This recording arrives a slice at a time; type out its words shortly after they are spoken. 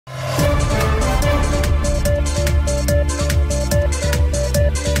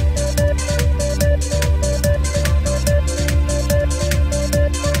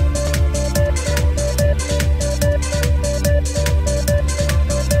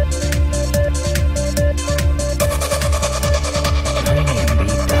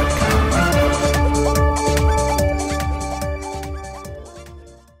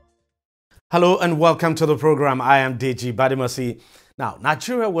Hello and welcome to the program. I am DEJI360 EPP. Now,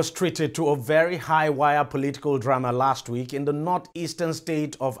 Nigeria was treated to a very high-wire political drama last week in the northeastern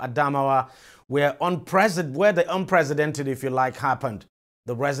state of Adamawa, where the unprecedented, if you like, happened.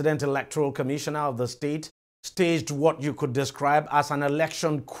 The resident electoral commissioner of the state staged what you could describe as an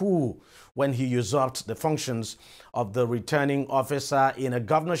election coup when he usurped the functions of the returning officer in a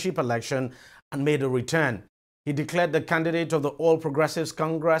governorship election and made a return. He declared the candidate of the All Progressives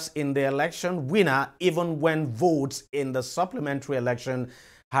Congress in the election winner even when votes in the supplementary election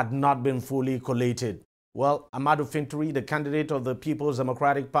had not been fully collated. Well, Ahmadu Fintiri, the candidate of the People's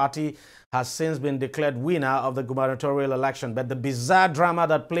Democratic Party, has since been declared winner of the gubernatorial election. But the bizarre drama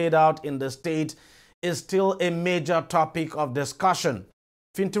that played out in the state is still a major topic of discussion.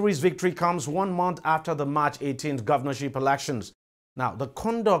 Fintiri's victory comes 1 month after the March 18th governorship elections. Now, the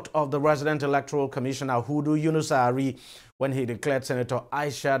conduct of the resident electoral commissioner, Hudu Yunusari, when he declared Senator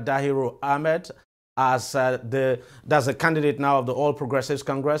Aisha Dahiru Ahmed as that's a candidate now of the All Progressives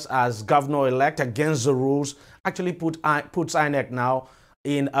Congress as governor-elect against the rules, actually puts INEC now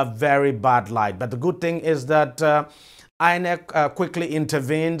in a very bad light. But the good thing is that INEC quickly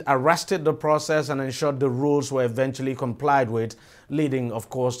intervened, arrested the process, and ensured the rules were eventually complied with, leading, of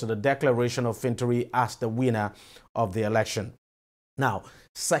course, to the declaration of Fintiri as the winner of the election. Now,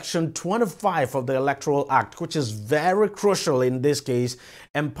 Section 25 of the Electoral Act, which is very crucial in this case,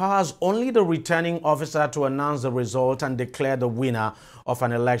 empowers only the returning officer to announce the result and declare the winner of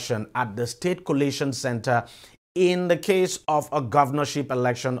an election at the State Collation Center in the case of a governorship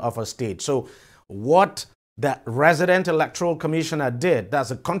election of a state. So what the resident electoral commissioner did,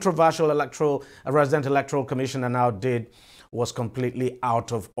 that's a controversial resident electoral commissioner now did, was completely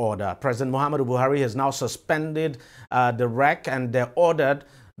out of order. President Muhammadu Buhari has now suspended the REC, and they ordered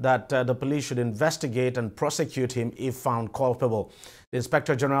that the police should investigate and prosecute him if found culpable. The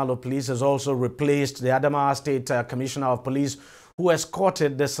Inspector General of Police has also replaced the Adamawa State Commissioner of Police, who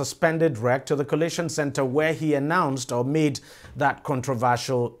escorted the suspended REC to the collation center where he announced or made that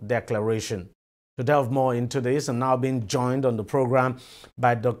controversial declaration. To delve more into this, I'm now being joined on the program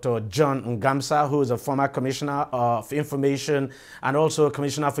by Dr. John Ngamsa, who is a former Commissioner of Information and also a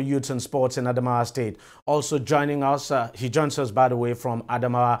Commissioner for Youth and Sports in Adamawa State. Also joining us, he joins us, by the way, from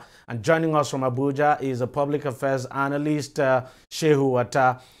Adamawa. And joining us from Abuja is a public affairs analyst, Shehu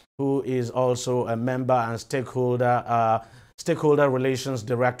Wata, who is also a member and Stakeholder Relations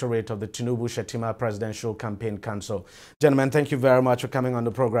Directorate of the Tinubu Shetima Presidential Campaign Council. Gentlemen, thank you very much for coming on the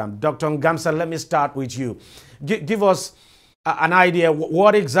program. Dr. Ngamsa, let me start with you. Give us an idea,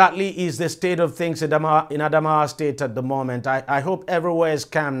 what exactly is the state of things in Adamawa State at the moment? I hope everywhere is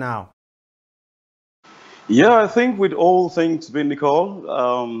calm now. Yeah, I think with all things being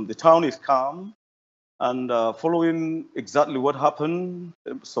Nicole, the town is calm. And following exactly what happened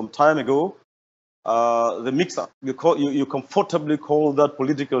some time ago, the mix-up, you comfortably call that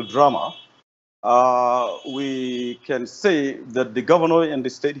political drama. We can say that the governor in the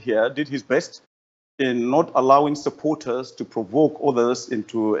state here did his best in not allowing supporters to provoke others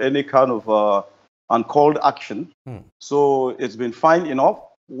into any kind of uncalled action. So it's been fine enough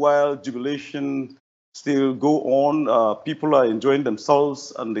while jubilation still go on. People are enjoying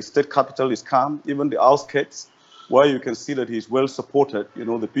themselves and the state capital is calm, even the outskirts, where you can see that he's well supported. You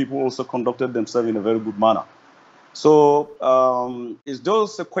know, the people also conducted themselves in a very good manner. So it's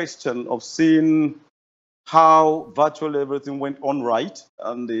just a question of seeing how virtually everything went on right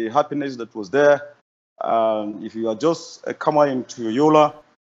and the happiness that was there. If you are just a comer into Yola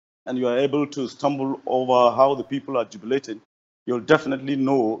and you are able to stumble over how the people are jubilating, you'll definitely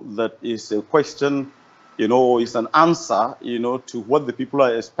know that it's a question, you know, it's an answer, you know, to what the people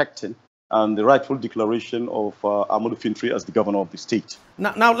are expecting, and the rightful declaration of Ahmadu Fintiri as the governor of the state.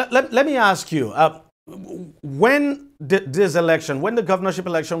 Now let me ask you, when this election, when the governorship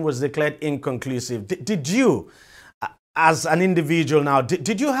election was declared inconclusive, did you, as an individual now,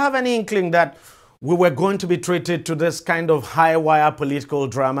 did you have any inkling that we were going to be treated to this kind of high-wire political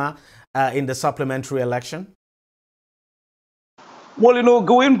drama in the supplementary election? Well, you know,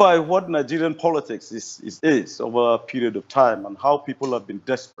 going by what Nigerian politics is over a period of time and how people have been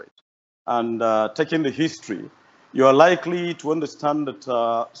desperate, and taking the history, you are likely to understand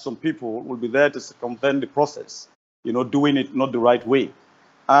that some people will be there to circumvent the process, you know, doing it not the right way.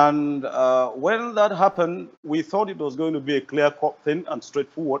 And when that happened, we thought it was going to be a clear-cut thing and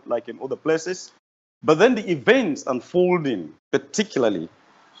straightforward like in other places. But then the events unfolding, particularly,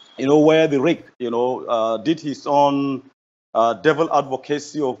 you know, where the RIC, you know, did his own devil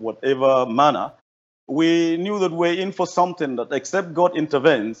advocacy of whatever manner, we knew that we're in for something that, except God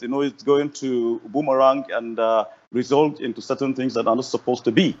intervenes, you know, it's going to boomerang and result into certain things that are not supposed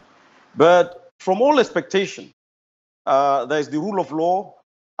to be. But from all expectation, there is the rule of law,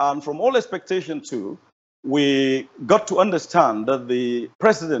 and from all expectation too, we got to understand that the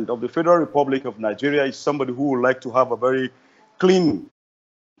president of the Federal Republic of Nigeria is somebody who would like to have a very clean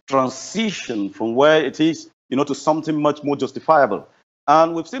transition from where it is, to something much more justifiable.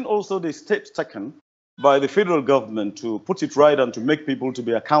 And we've seen also the steps taken by the federal government to put it right and to make people to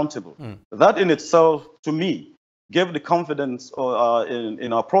be accountable. That in itself, to me, gave the confidence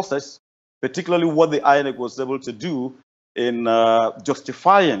in our process, particularly what the INEC was able to do in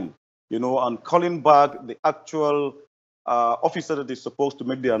justifying, and calling back the actual officer that is supposed to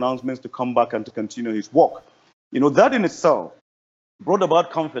make the announcements to come back and to continue his work. That in itself brought about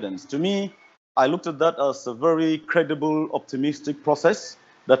confidence. To me, I looked at that as a very credible, optimistic process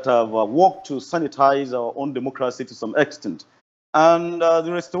that have worked to sanitize our own democracy to some extent. And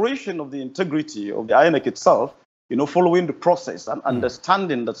the restoration of the integrity of the INEC itself, following the process and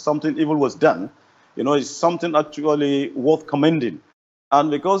understanding that something evil was done, is something actually worth commending. And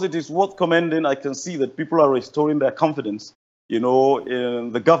because it is worth commending, I can see that people are restoring their confidence, in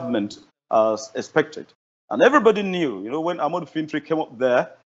the government as expected. And everybody knew, when Ahmad Fintri came up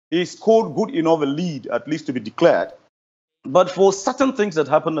there, he scored good enough a lead, at least to be declared. But for certain things that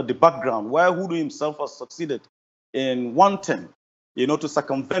happened at the background, where Hudu himself has succeeded in wanting, to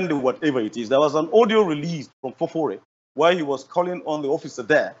circumvent whatever it is, there was an audio released from Fofore where he was calling on the officer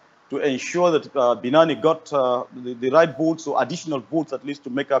there to ensure that Binani got the right votes or additional votes at least to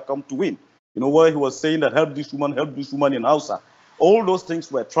make her come to win. Where he was saying that help this woman in Hausa. All those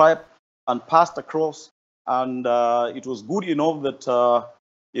things were tried and passed across. And it was good enough that,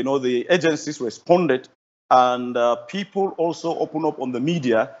 the agencies responded and people also opened up on the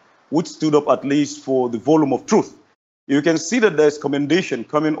media, which stood up at least for the volume of truth. You can see that there's commendation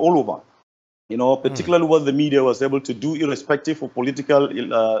coming all over, particularly what the media was able to do, irrespective of political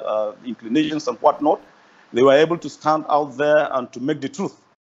inclinations and whatnot. They were able to stand out there and to make the truth.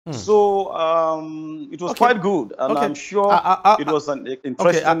 So it was quite good, and I'm sure it was an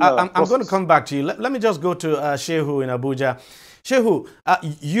interesting I'm going to come back to you. Let me just go to Shehu in Abuja. Shehu,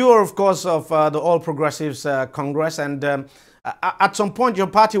 you are, of course, of the All Progressives Congress, and at some point your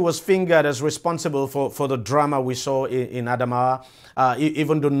party was fingered as responsible for the drama we saw in Adamawa,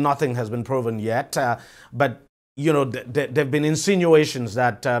 even though nothing has been proven yet. But there have been insinuations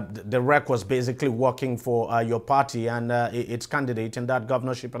that the REC was basically working for your party and its candidate in that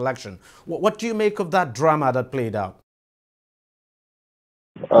governorship election. What do you make of that drama that played out?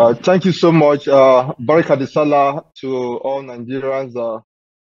 Thank you so much. Barika de Salah to all Nigerians.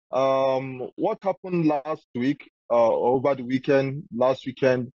 What happened last week, over the weekend, last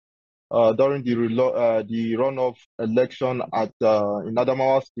weekend, during the runoff election in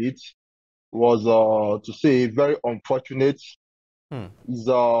Adamawa State, was to say very unfortunate. Is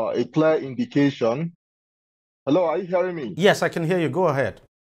a clear indication. Hello, are you hearing me? Yes, I can hear you. Go ahead.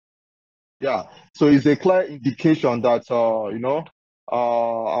 Yeah, so it's a clear indication that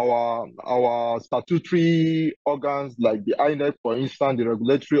our statutory organs like the INEC, for instance, the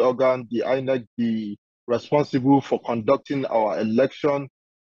regulatory organ, the INEC, the responsible for conducting our election,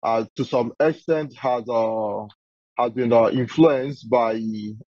 to some extent has been influenced by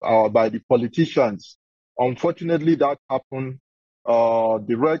the politicians. Unfortunately, that happened.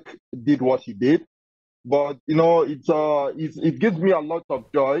 The REC did what he did, but it gives me a lot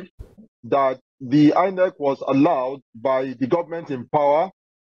of joy that the INEC was allowed by the government in power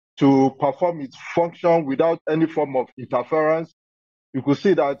to perform its function without any form of interference. You could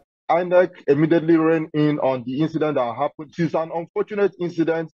see that INEC immediately ran in on the incident that happened. It's an unfortunate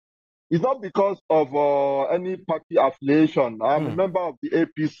incident. It's not because of any party affiliation. I'm a member of the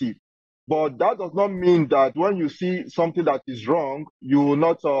APC, but that does not mean that when you see something that is wrong, you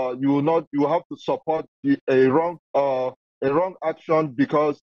have to support a wrong action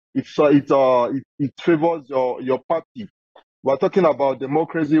because it favors your party. We're talking about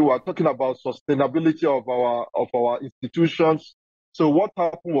democracy. We're talking about sustainability of our institutions. So what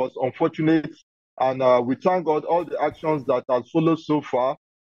happened was unfortunate, and we thank God all the actions that have followed so far.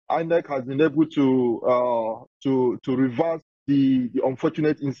 INEC has been able to reverse the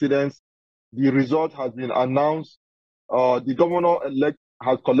unfortunate incidents. The result has been announced. The governor-elect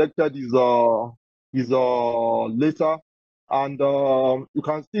has collected his letter, and you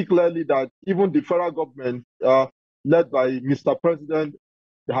can see clearly that even the federal government, led by Mr. President,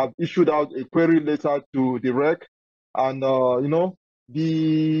 they have issued out a query letter to the REC, and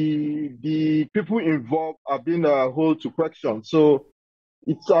the people involved are being held to question. So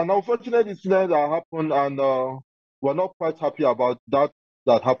it's an unfortunate incident that happened, and we're not quite happy about that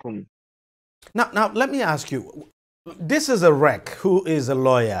happened. Now, let me ask you. this is a rec who is a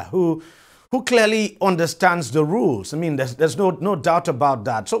lawyer, who clearly understands the rules. I mean, there's no doubt about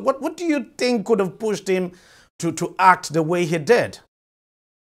that. So what do you think could have pushed him to act the way he did?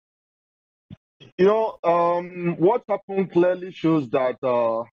 You know, what happened clearly shows that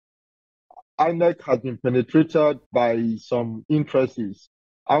INEC has been penetrated by some interests.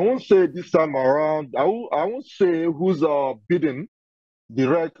 I won't say this time around. I won't say who's bidding the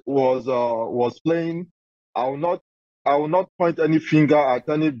rec was playing. I will not point any finger at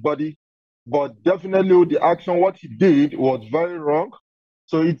anybody, but definitely the action, what he did was very wrong.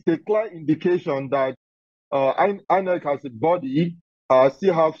 So it's a clear indication that INEC as a body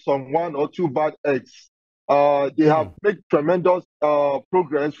still have some one or two bad eggs. They have made tremendous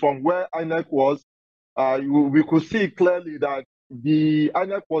progress from where INEC was. We could see clearly that the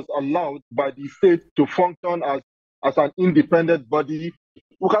INEC was allowed by the state to function as an independent body.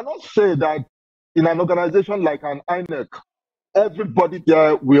 We cannot say that in an organization like an INEC, everybody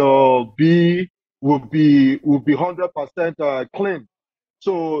there will be 100% clean.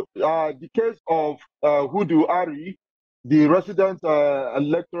 So the case of Hudu Ari, the resident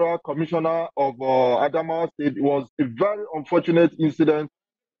electoral commissioner of Adamawa State, was a very unfortunate incident,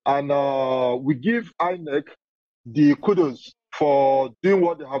 and we give INEC the kudos for doing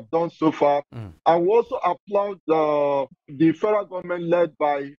what they have done so far. And we also applaud the federal government led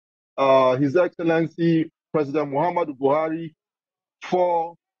by His Excellency President Muhammadu Buhari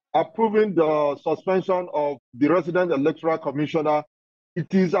for approving the suspension of the resident electoral commissioner.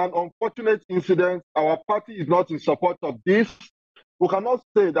 It is an unfortunate incident. Our party is not in support of this. We cannot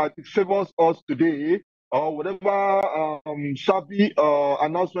say that it favors us today, or whatever shabby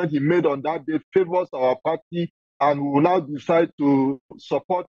announcement he made on that day favors our party, and we will now decide to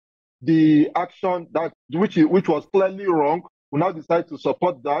support the action that which was clearly wrong. We now decide to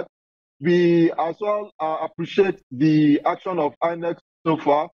support that. We as well appreciate the action of INEC so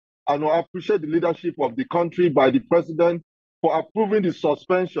far, and we appreciate the leadership of the country by the president for approving the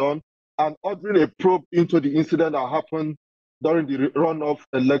suspension and ordering a probe into the incident that happened during the runoff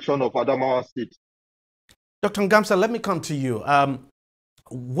election of Adamawa State. Dr. Ngamsa, let me come to you.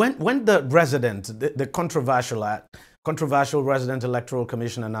 When the resident, the controversial resident electoral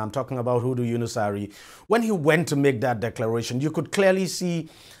commissioner, and I'm talking about Hudu Yunusari, when he went to make that declaration, you could clearly see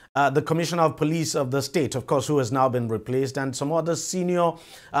the commissioner of police of the state, of course, who has now been replaced, and some other senior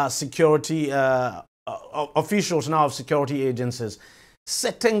security officials now of security agencies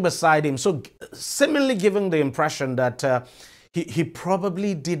sitting beside him. So seemingly giving the impression that he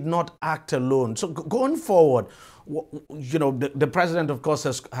probably did not act alone. So going forward, you know, the president, of course,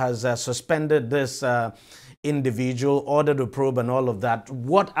 has suspended this individual, ordered a probe and all of that.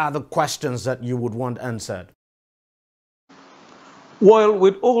 What are the questions that you would want answered? Well,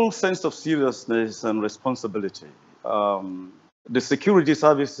 with all sense of seriousness and responsibility, the security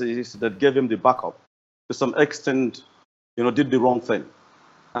services that gave him the backup, to some extent, you know, did the wrong thing.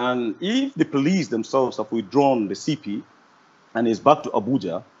 And if the police themselves have withdrawn the CP and is back to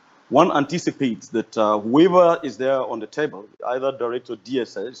Abuja, one anticipates that whoever is there on the table, either Director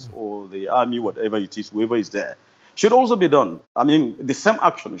DSS or the army, whatever it is, whoever is there, should also be done. I mean, the same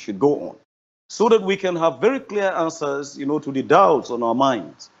action should go on, so that we can have very clear answers, you know, to the doubts on our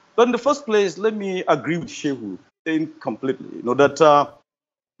minds. But in the first place, let me agree with Shehu completely, you know, that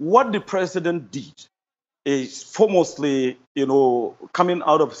what the president did is foremostly, you know, coming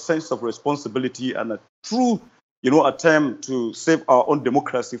out of a sense of responsibility and a true, you know, attempt to save our own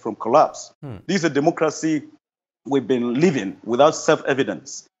democracy from collapse. This is a democracy we've been living without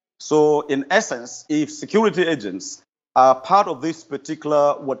self-evidence. So in essence, if security agents are part of this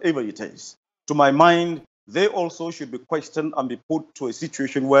particular whatever it is, to my mind, they also should be questioned and be put to a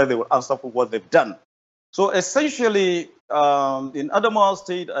situation where they will answer for what they've done. So essentially, in Adamawa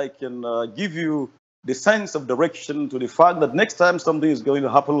State, I can give you the sense of direction to the fact that next time something is going to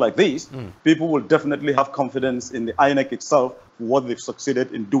happen like this, people will definitely have confidence in the INEC itself for what they've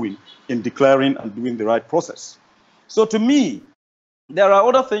succeeded in doing, in declaring and doing the right process. So to me, there are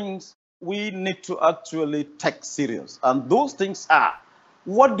other things we need to actually take serious. And those things are,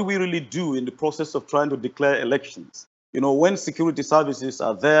 what do we really do in the process of trying to declare elections? You know, when security services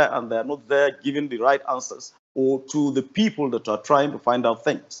are there and they're not there giving the right answers or to the people that are trying to find out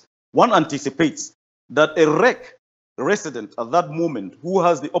things. One anticipates that a REC resident at that moment who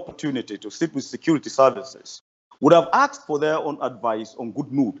has the opportunity to sit with security services would have asked for their own advice on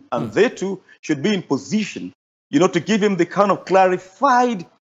good mood. And they too should be in position, you know, to give him the kind of clarified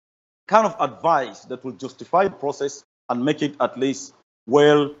kind of advice that will justify the process and make it at least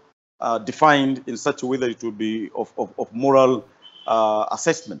well defined in such a way that it will be of moral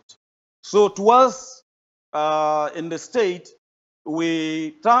assessment. So to us, in the state,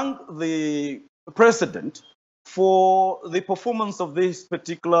 we thank the president for the performance of this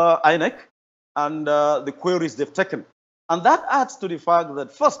particular INEC and the queries they've taken. And that adds to the fact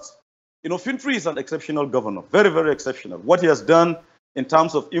that, first, Fintri is an exceptional governor, very, very exceptional. What he has done in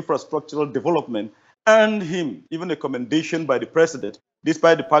terms of infrastructural development earned him even a commendation by the president,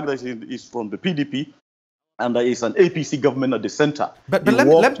 despite the fact that he is from the PDP and there is an APC government at the center. But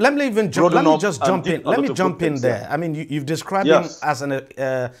let me just jump in. Let me jump in there. I mean, you've described him as an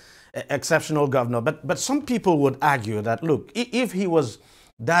exceptional governor, but some people would argue that, look, if he was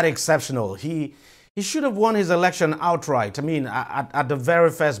that exceptional, he should have won his election outright. I mean, at the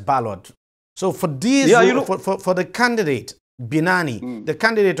very first ballot. So for these, for the candidate Binani, the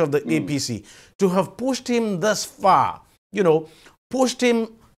candidate of the APC, to have pushed him thus far, pushed him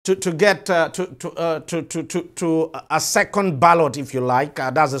to get to a second ballot, if you like,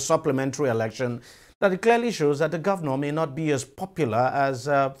 that's a supplementary election, that it clearly shows that the governor may not be as popular as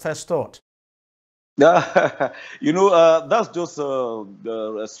first thought. That's just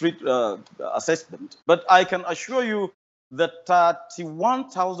a street assessment. But I can assure you that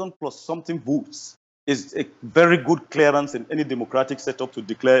 31,000 plus something votes is a very good clearance in any democratic setup to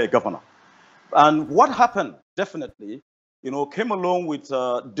declare a governor. And what happened, definitely, came along with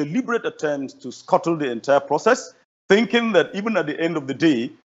deliberate attempts to scuttle the entire process, thinking that even at the end of the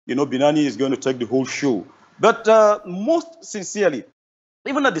day, Binani is going to take the whole show. But most sincerely,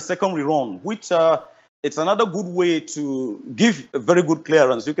 even at the second rerun, which it's another good way to give a very good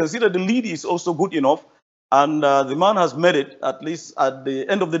clearance, you can see that the lead is also good enough, and the man has made it, at least at the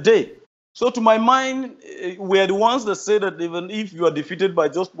end of the day. So to my mind, we are the ones that say that even if you are defeated by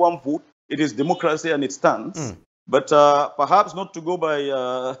just one vote, it is democracy and it stands. But perhaps not to go by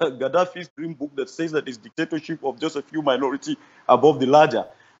Gaddafi's dream book that says that it's dictatorship of just a few minority above the larger.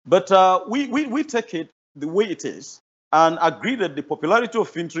 But we take it the way it is and agree that the popularity of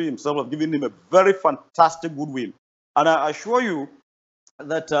Fintri himself have given him a very fantastic goodwill. And I assure you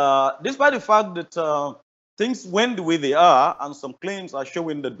that despite the fact that things went the way they are, and some claims are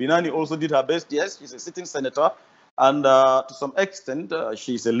showing that Binani also did her best. Yes, she's a sitting senator, and to some extent,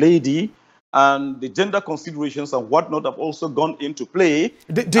 she's a lady, and the gender considerations and whatnot have also gone into play.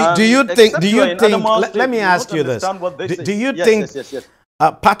 Do you think, let me ask you this, do you think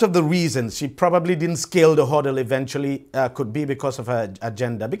part of the reasons she probably didn't scale the hurdle eventually could be because of her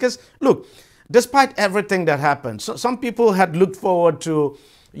agenda? Because, look, despite everything that happened, some people had looked forward to,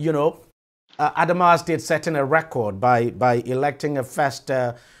 Adamawa State setting a record by electing a first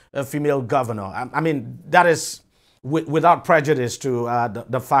female governor. I mean, that is without prejudice to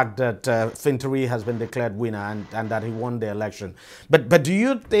the fact that Fintri has been declared winner and that he won the election. But do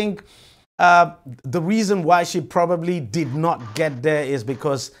you think the reason why she probably did not get there is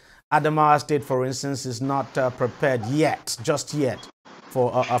because Adamawa State, for instance, is not prepared just yet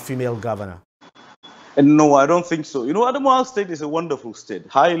for a female governor? And no, I don't think so. Adamawa State is a wonderful state,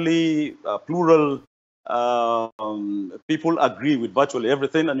 highly plural. People agree with virtually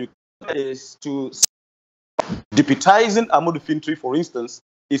everything, and is to deputizing Amadou Fintri, for instance,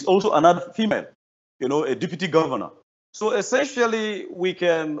 is also another female, a deputy governor. So essentially, we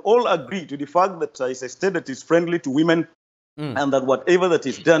can all agree to the fact that it's a state that is friendly to women, and that whatever that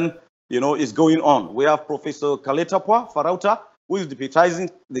is done, is going on. We have Professor Kaletapwa Farauta, who is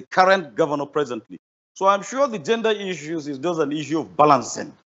deputizing the current governor presently. So I'm sure the gender issues is just an issue of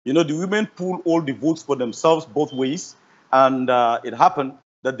balancing. The women pull all the votes for themselves both ways. And it happened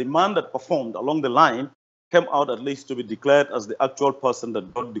that the man that performed along the line came out at least to be declared as the actual person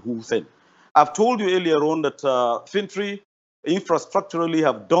that got the whole thing. I've told you earlier on that Fintri infrastructurally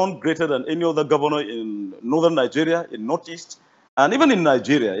have done greater than any other governor in northern Nigeria, in Northeast, and even in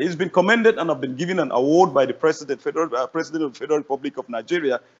Nigeria. He's been commended and have been given an award by the President of the Federal Republic of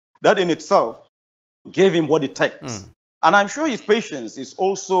Nigeria. That in itself gave him what it takes. And I'm sure his patience is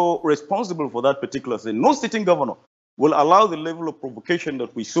also responsible for that particular thing. No sitting governor will allow the level of provocation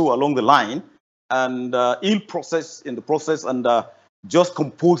that we saw along the line and ill process in the process and just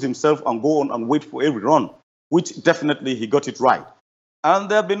compose himself and go on and wait for every run, which definitely he got it right. And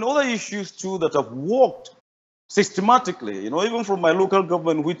there have been other issues too that have worked systematically, even from my local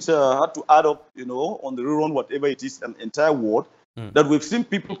government, which had to add up, on the rerun, whatever it is, an entire ward, that we've seen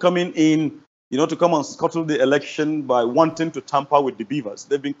people coming in, to come and scuttle the election by wanting to tamper with the beavers.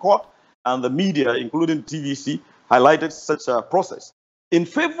 They've been caught, and the media, including TVC, highlighted such a process in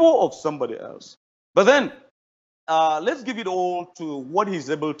favor of somebody else. But then, let's give it all to what he's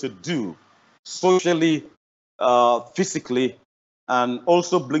able to do socially, physically, and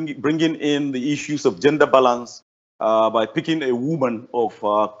also bringing in the issues of gender balance by picking a woman of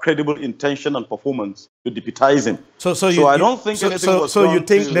credible intention and performance to deputize him. So I don't think anything was so you done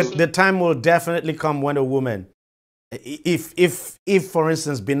think to... that the time will definitely come when a woman, if for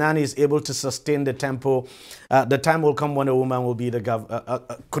instance Binani is able to sustain the tempo, the time will come when a woman will be the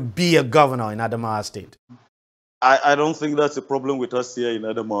could be a governor in Adamawa State. I don't think that's a problem with us here in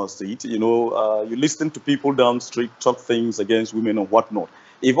Adamawa State. You know, you listen to people down the street talk things against women and whatnot.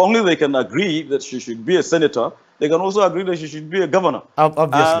 If only they can agree that she should be a senator, they can also agree that she should be a governor.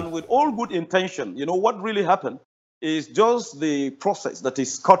 Obviously. And with all good intention, you know, what really happened is just the process that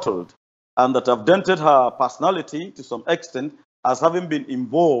is scuttled and that have dented her personality to some extent as having been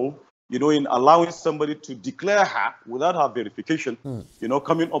involved, you know, in allowing somebody to declare her without her verification, you know,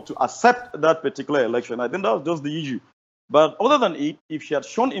 coming up to accept that particular election. I think that was just the issue. But other than it, if she had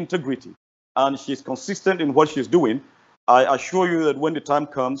shown integrity and she's consistent in what she's doing, I assure you that when the time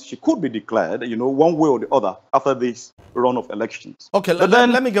comes, she could be declared, you know, one way or the other after this run of elections. Okay,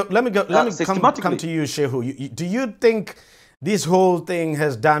 let me come to you, Shehu. Do you think this whole thing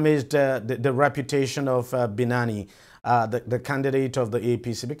has damaged the reputation of Binani, the candidate of the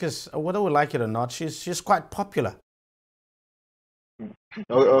APC? Because whether we like it or not, she's quite popular.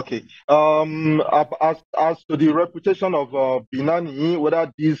 Okay. As to the reputation of Binani,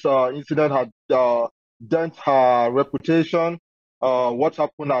 whether this incident had dent her reputation, what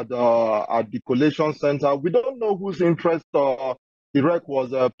happened at the collation center, we don't know whose interest the rec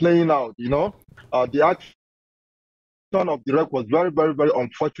was playing out. You know, the action of the rec was very, very, very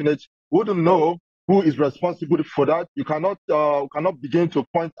unfortunate. We wouldn't know who is responsible for that. You cannot begin to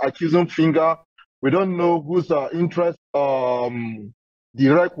point accusing finger. We don't know whose interest the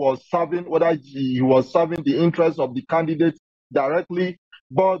rec was serving, whether he was serving the interest of the candidate directly.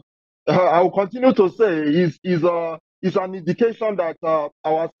 But I will continue to say is an indication that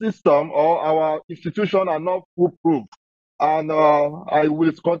our system or our institution are not foolproof. And I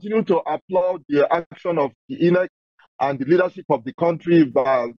will continue to applaud the action of the INEC and the leadership of the country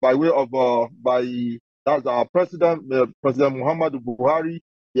by way of that's our President Muhammadu Buhari,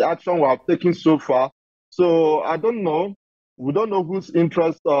 the action we have taken so far. So I don't know. We don't know whose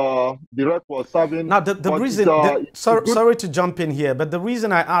interest the rep was serving. Now, the reason, sorry to jump in here, but the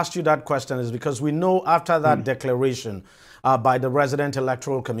reason I asked you that question is because we know after that declaration by the resident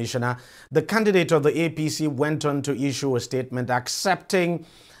electoral commissioner, the candidate of the APC went on to issue a statement accepting,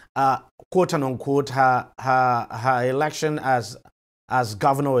 quote unquote, her election as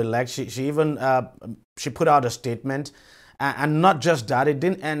governor-elect. She even she put out a statement, and not just that, it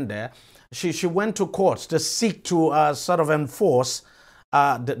didn't end there. She went to courts to seek to sort of enforce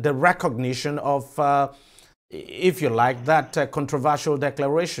the recognition of, if you like, that controversial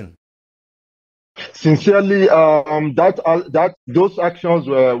declaration. Sincerely, those actions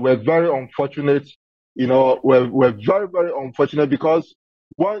were very unfortunate. You know, were very, very unfortunate because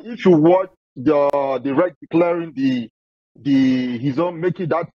if you watch the rec declaring his own making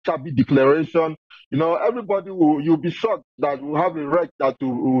that shabby declaration, you know, everybody you'll be shocked that we have a rec that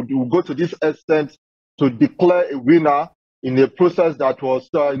will go to this extent to declare a winner in a process that was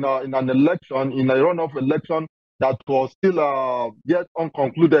in an election, in a runoff election that was still yet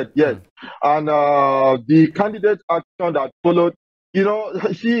unconcluded yet. And the candidate action that followed, you know,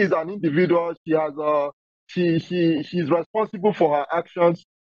 she is an individual. She has she's responsible for her actions.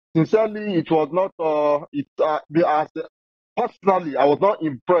 Sincerely, it was not personally, I was not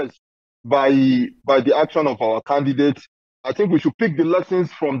impressed by the action of our candidate. I think we should pick the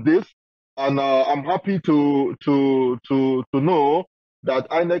lessons from this, and I'm happy to know that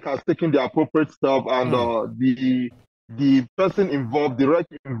INEC has taken the appropriate step, and the person involved, the rec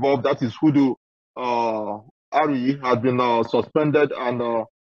involved, that is Hudu Ari, has been suspended, and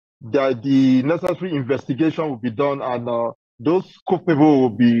the necessary investigation will be done, and those culpable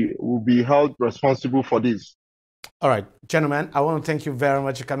will be held responsible for this. All right, gentlemen, I want to thank you very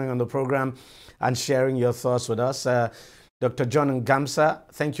much for coming on the program and sharing your thoughts with us. Dr. John Ngamsa,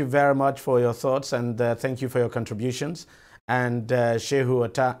 thank you very much for your thoughts, and thank you for your contributions. And Shehu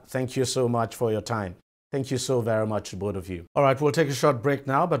Ota, thank you so much for your time. Thank you so very much to both of you. All right, we'll take a short break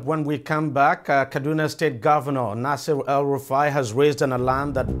now, but when we come back, Kaduna State Governor Nasir El-Rufai has raised an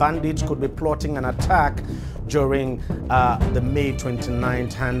alarm that bandits could be plotting an attack during the May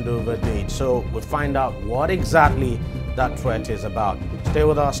 29th handover date. So we'll find out what exactly that threat is about. Stay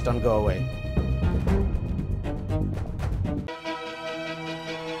with us, don't go away.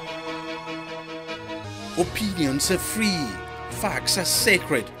 Opinions are free, facts are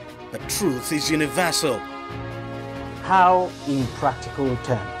sacred, but truth is universal. How, in practical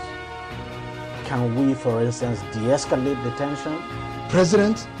terms, can we, for instance, de-escalate the tension?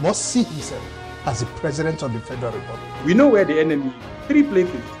 President must see himself as the President of the Federal Republic. We know where the enemy is. 3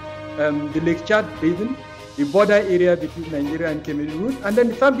 places. The Lake Chad Basin, the border area between Nigeria and Cameroon, and then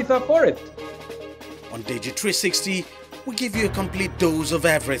the Sambisa Forest. On DEJI360, we give you a complete dose of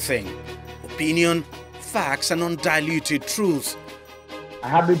everything. Opinion, facts, and undiluted truth. I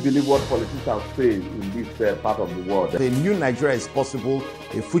hardly believe what politicians are saying in this part of the world. A new Nigeria is possible,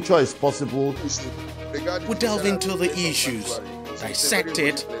 a future is possible. We delve into the issues, dissect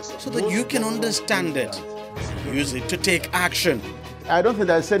it so that you can understand it, and use it to take action. I don't think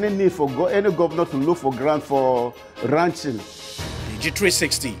there's any need for any governor to look for grant for ranching.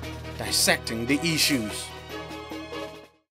 DEJI360, dissecting the issues.